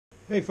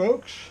Hey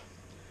folks,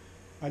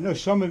 I know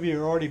some of you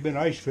have already been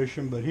ice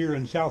fishing, but here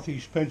in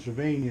southeast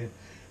Pennsylvania,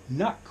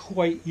 not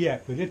quite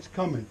yet, but it's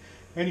coming.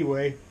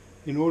 Anyway,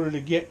 in order to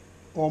get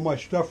all my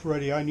stuff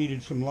ready, I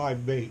needed some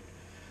live bait.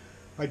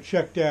 I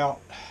checked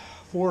out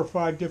 4 or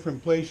 5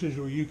 different places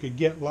where you could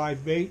get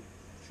live bait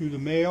through the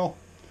mail,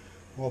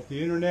 off the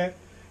internet,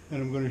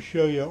 and I'm going to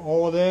show you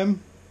all of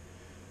them,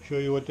 show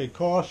you what they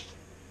cost,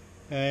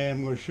 and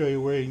I'm going to show you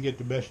where you can get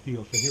the best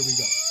deal. So here we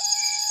go.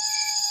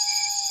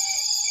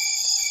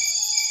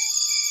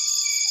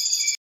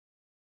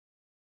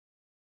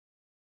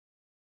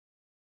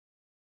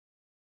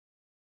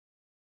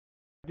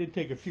 I did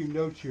take a few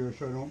notes here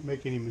so I don't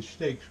make any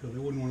mistakes, because I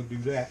wouldn't want to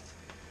do that.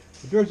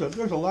 But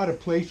there's a lot of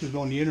places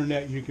on the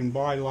internet you can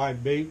buy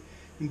live bait,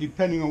 and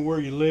depending on where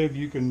you live,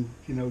 you can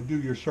do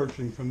your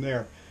searching from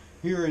there.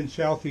 Here in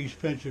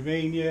southeast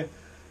Pennsylvania,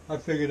 I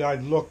figured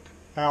I'd look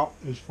out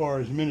as far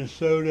as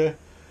Minnesota.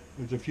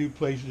 There's a few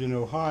places in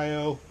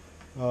Ohio,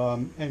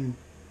 and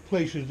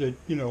places that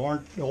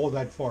aren't all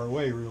that far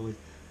away really.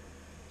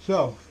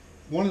 So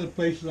one of the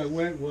places I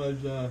went was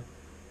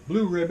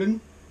Blue Ribbon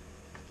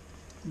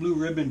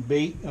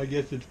Bait, I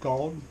guess it's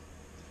called.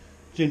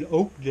 It's in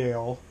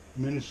Oakdale,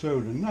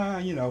 Minnesota.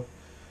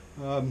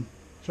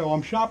 So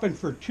I'm shopping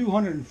for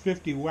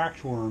 250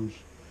 waxworms.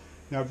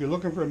 Now, if you're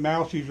looking for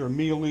mousies or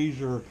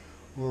mealies or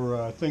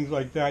things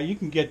like that, you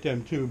can get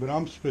them too. But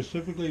I'm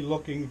specifically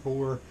looking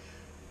for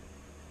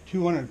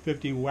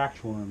 250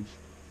 waxworms.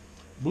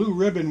 Blue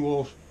Ribbon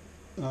will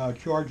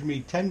charge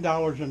me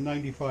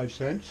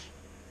 $10.95.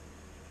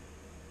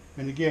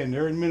 And again,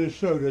 they're in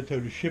Minnesota, so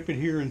to ship it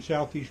here in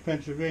southeast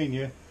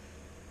Pennsylvania,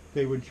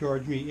 they would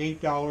charge me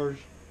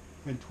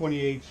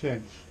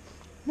 $8.28.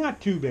 Not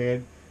too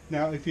bad.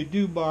 Now, if you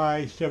do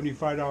buy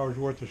 $75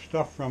 worth of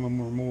stuff from them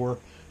or more,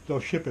 they'll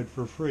ship it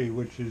for free,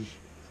 which is,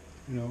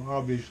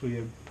 obviously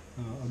a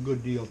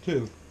good deal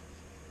too.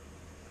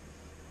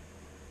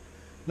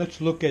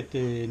 Let's look at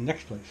the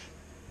next place.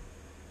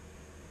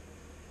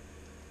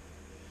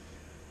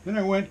 Then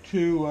I went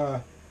to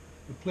a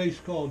place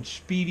called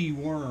Speedy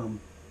Worm.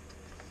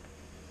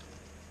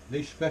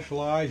 They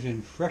specialize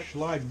in fresh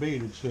live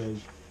bait, it says.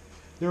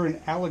 They're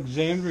in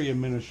Alexandria,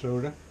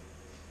 Minnesota.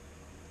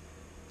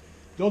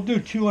 They'll do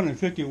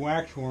 250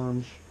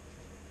 waxworms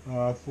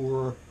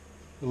for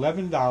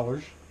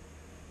 $11.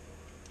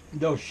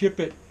 They'll ship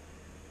it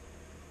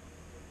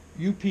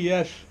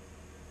USPS,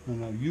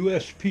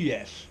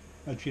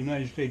 that's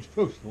United States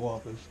Postal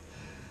Office,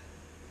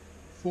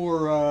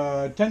 for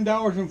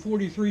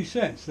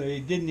 $10.43.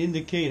 They didn't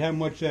indicate how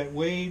much that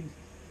weighed,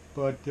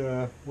 but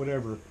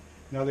whatever.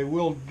 Now, they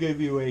will give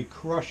you a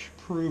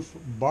crush-proof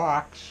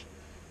box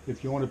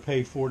if you want to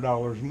pay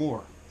 $4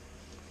 more.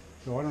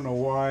 So I don't know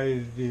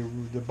why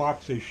the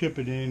box they ship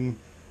it in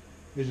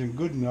isn't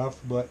good enough,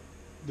 but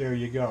there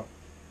you go.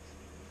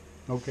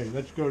 Okay,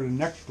 let's go to the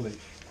next place.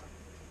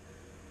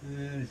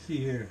 Let's see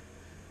here.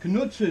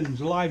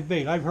 Knutson's Live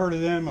Bait. I've heard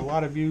of them. A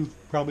lot of you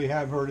probably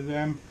have heard of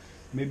them.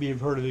 Maybe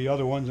you've heard of the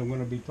other ones I'm going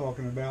to be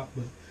talking about.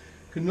 But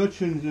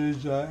Knutson's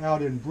is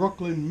out in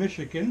Brooklyn,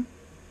 Michigan.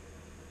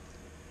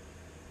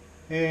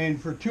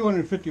 And for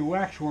 250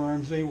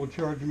 waxworms, they will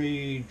charge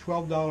me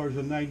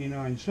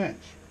 $12.99.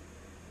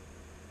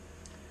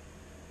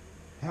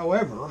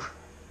 However,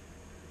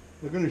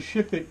 they're going to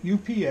ship it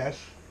UPS,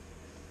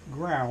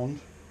 ground,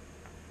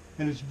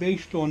 and it's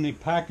based on the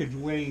package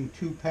weighing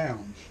 2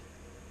 pounds.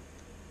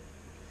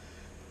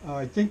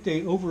 I think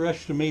they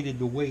overestimated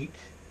the weight,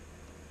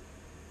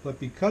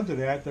 but because of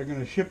that, they're going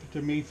to ship it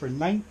to me for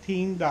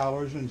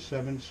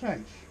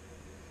 $19.07.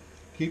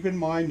 Keep in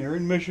mind, they're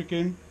in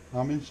Michigan.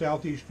 I'm in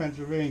southeast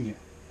Pennsylvania.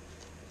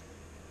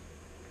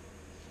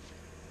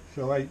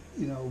 So I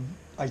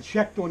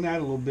checked on that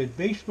a little bit.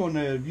 Based on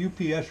the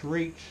UPS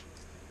rates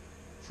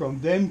from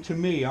them to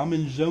me, I'm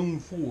in zone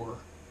 4.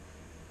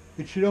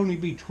 It should only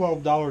be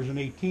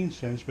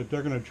 $12.18, but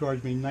they're going to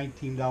charge me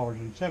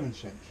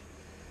 $19.07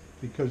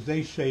 because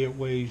they say it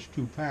weighs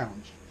 2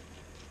 pounds.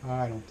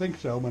 I don't think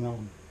so, but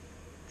I'll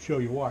show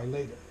you why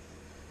later.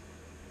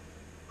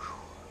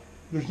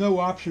 There's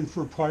no option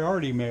for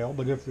priority mail,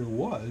 but if there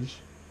was,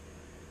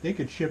 they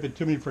could ship it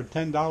to me for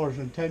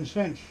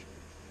 $10.10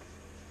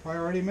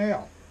 priority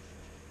mail.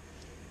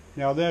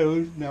 Now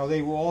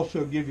they will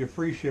also give you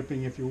free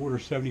shipping if you order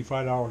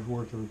 $75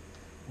 worth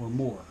or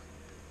more.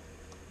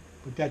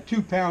 But that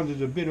 2 pounds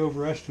is a bit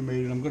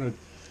overestimated. I'm going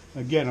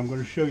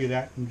to show you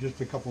that in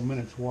just a couple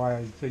minutes why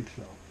I think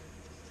so.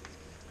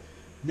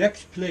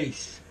 Next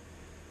place.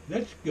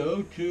 Let's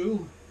go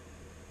to,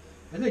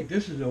 I think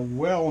this is a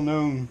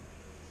well-known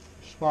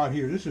spot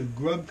here. This is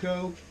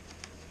Grubco.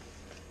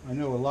 I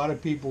know a lot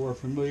of people are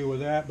familiar with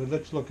that, but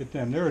let's look at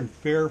them. They're in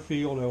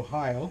Fairfield,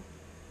 Ohio.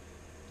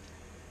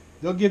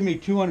 They'll give me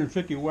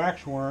 250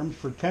 waxworms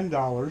for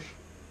 $10.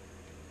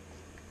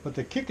 But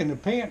the kick in the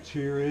pants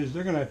here is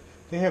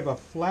they have a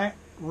flat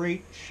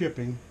rate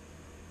shipping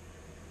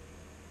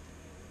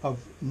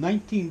of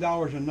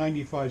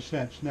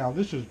 $19.95. Now,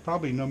 this is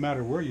probably no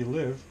matter where you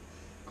live.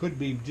 Could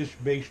be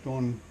just based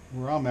on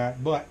where I'm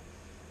at, but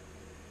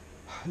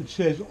It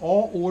says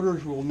all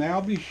orders will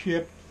now be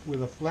shipped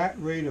with a flat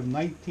rate of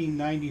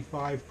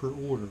 $19.95 per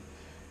order.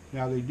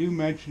 Now they do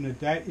mention that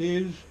that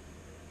is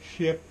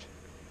shipped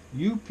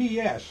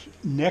UPS,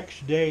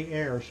 next day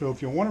air. So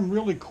if you want them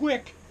really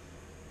quick,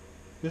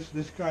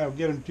 this guy will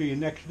get them to you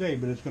next day,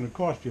 but it's going to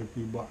cost you a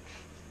few bucks.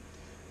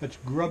 That's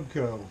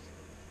Grubco.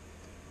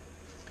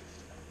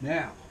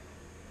 Now,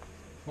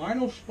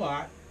 final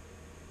spot.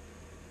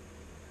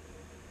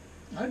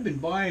 I've been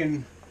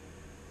buying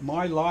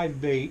my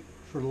live bait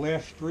for the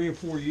last 3 or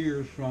 4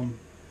 years from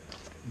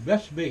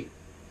Best Bait.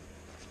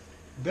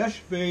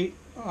 Best Bait,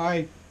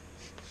 I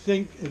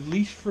think, at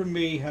least for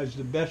me, has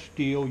the best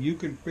deal. You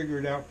can figure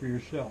it out for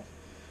yourself.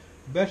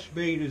 Best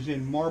Bait is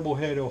in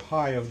Marblehead,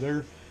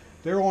 Ohio.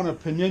 They're on a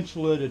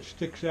peninsula that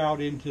sticks out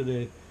into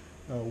the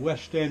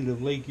west end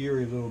of Lake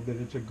Erie a little bit.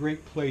 It's a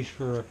great place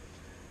for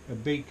a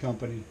bait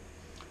company.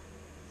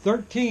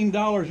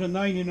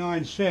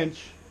 $13.99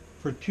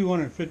 for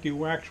 250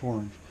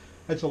 waxworms.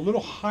 That's a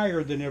little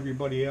higher than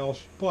everybody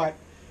else, but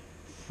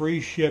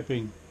free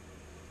shipping.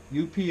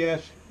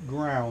 UPS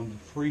ground,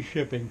 free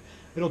shipping.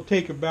 It'll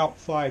take about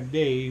 5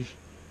 days,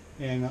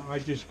 and I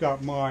just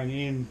got mine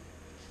in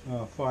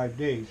 5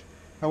 days.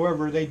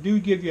 However, they do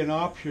give you an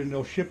option.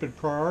 They'll ship it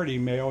priority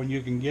mail, and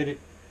you can get it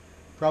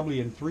probably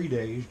in 3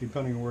 days,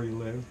 depending on where you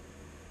live,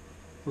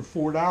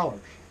 for $4.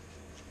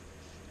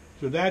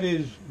 So that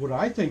is what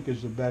I think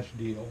is the best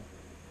deal,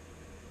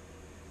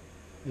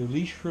 at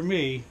least for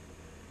me.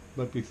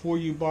 But before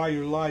you buy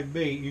your live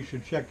bait, you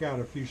should check out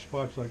a few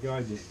spots like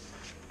I did.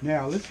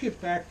 Now, let's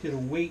get back to the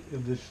weight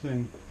of this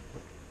thing.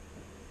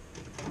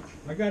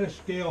 I got a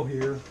scale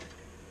here,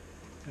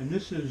 and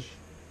this is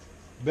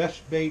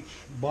Best Bait's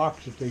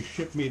box that they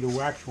ship me the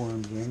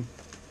waxworms in.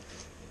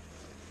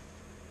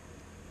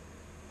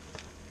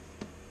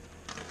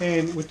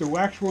 And with the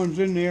waxworms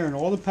in there and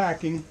all the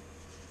packing,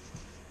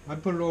 I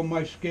put it on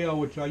my scale,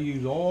 which I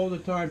use all the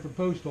time for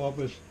post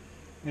office,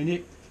 and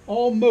it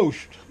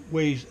almost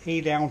weighs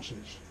 8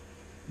 ounces.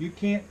 You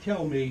can't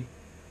tell me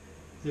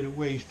that it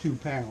weighs 2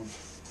 pounds.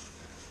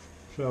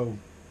 So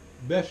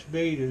Best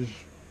Bait is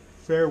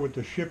fair with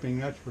the shipping,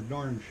 that's for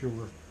darn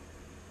sure.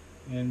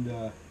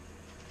 And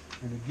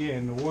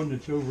again, the one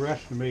that's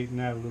overestimating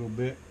that a little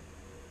bit,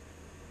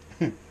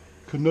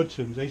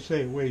 Knutson's, they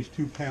say it weighs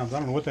 2 pounds. I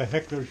don't know what the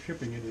heck they're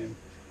shipping it in.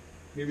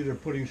 Maybe they're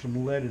putting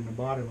some lead in the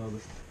bottom of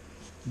it.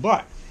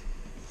 But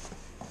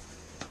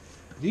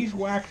these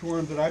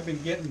waxworms that I've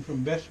been getting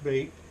from Best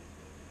Bait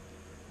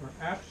are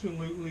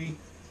absolutely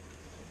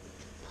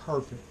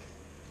perfect.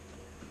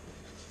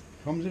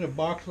 Comes in a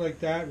box like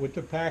that with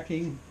the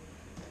packing.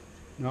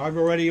 Now I've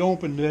already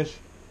opened this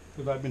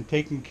because I've been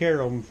taking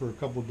care of them for a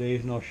couple of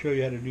days, and I'll show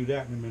you how to do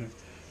that in a minute.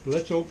 But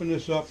let's open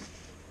this up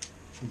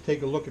and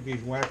take a look at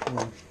these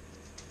waxworms.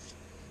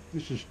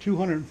 This is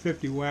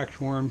 250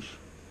 waxworms,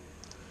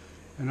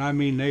 and I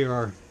mean they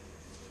are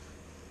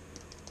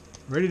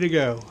ready to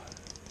go.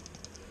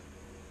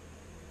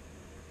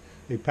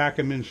 They pack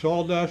them in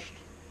sawdust.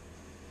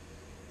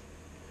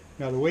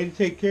 Now the way to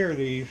take care of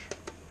these,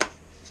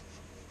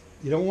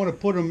 you don't want to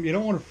put them, you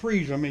don't want to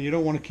freeze them, and you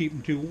don't want to keep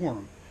them too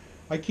warm.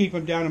 I keep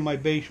them down in my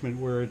basement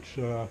where it's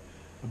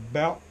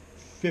about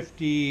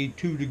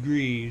 52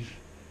 degrees.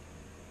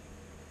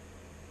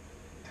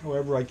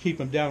 However, I keep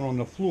them down on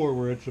the floor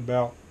where it's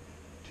about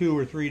 2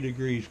 or 3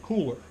 degrees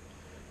cooler.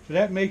 So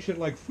that makes it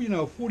like,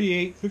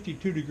 48,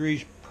 52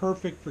 degrees,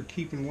 perfect for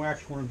keeping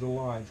waxworms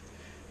alive.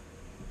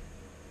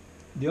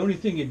 The only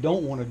thing you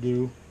don't want to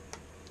do,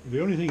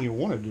 the only thing you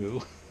want to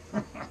do,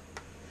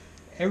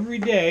 every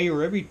day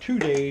or every 2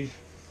 days,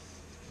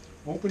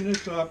 open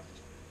this up,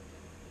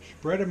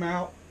 spread them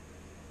out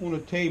on a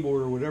table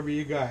or whatever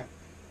you got.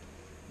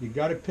 You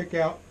got to pick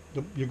out,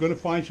 you're going to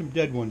find some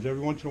dead ones.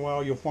 Every once in a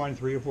while you'll find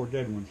 3 or 4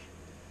 dead ones.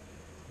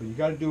 But you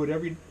got to do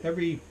it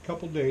every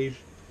couple days.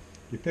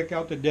 You pick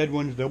out the dead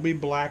ones. They'll be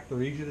black.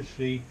 They're easy to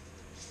see.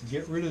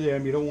 Get rid of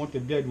them. You don't want the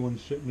dead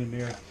ones sitting in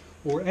there.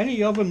 Or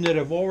any of them that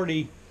have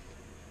already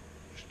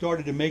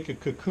started to make a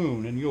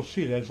cocoon. And you'll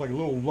see that. It's like a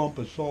little lump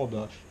of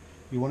sawdust.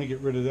 You want to get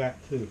rid of that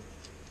too.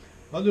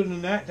 Other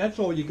than that, that's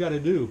all you got to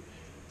do.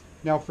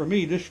 Now for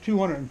me, this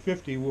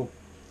 250 will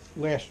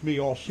last me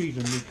all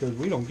season because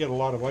we don't get a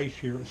lot of ice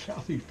here in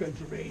southeast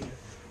Pennsylvania.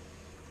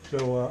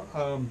 So,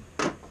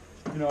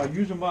 I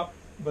use them up,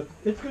 but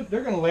it's good.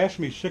 They're going to last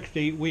me 6 to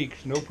 8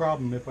 weeks, no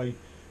problem if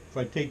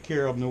I take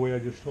care of them the way I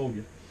just told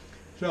you.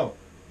 So,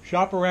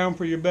 shop around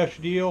for your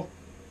best deal.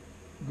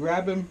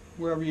 Grab them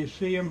wherever you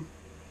see them.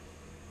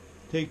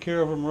 Take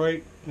care of them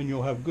right, and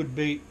you'll have good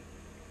bait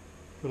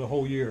for the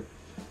whole year.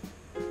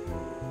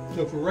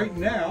 So for right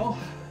now,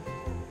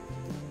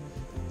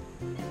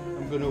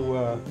 I'm going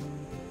to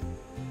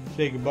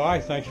say goodbye.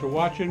 Thanks for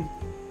watching.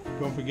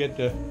 Don't forget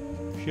to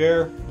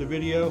share the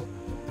video,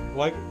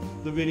 like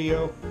the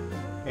video,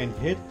 and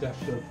hit the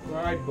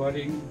subscribe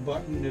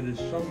button that is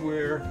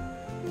somewhere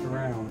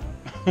around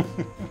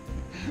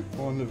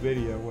on the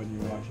video when you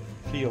watch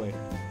it. See you later.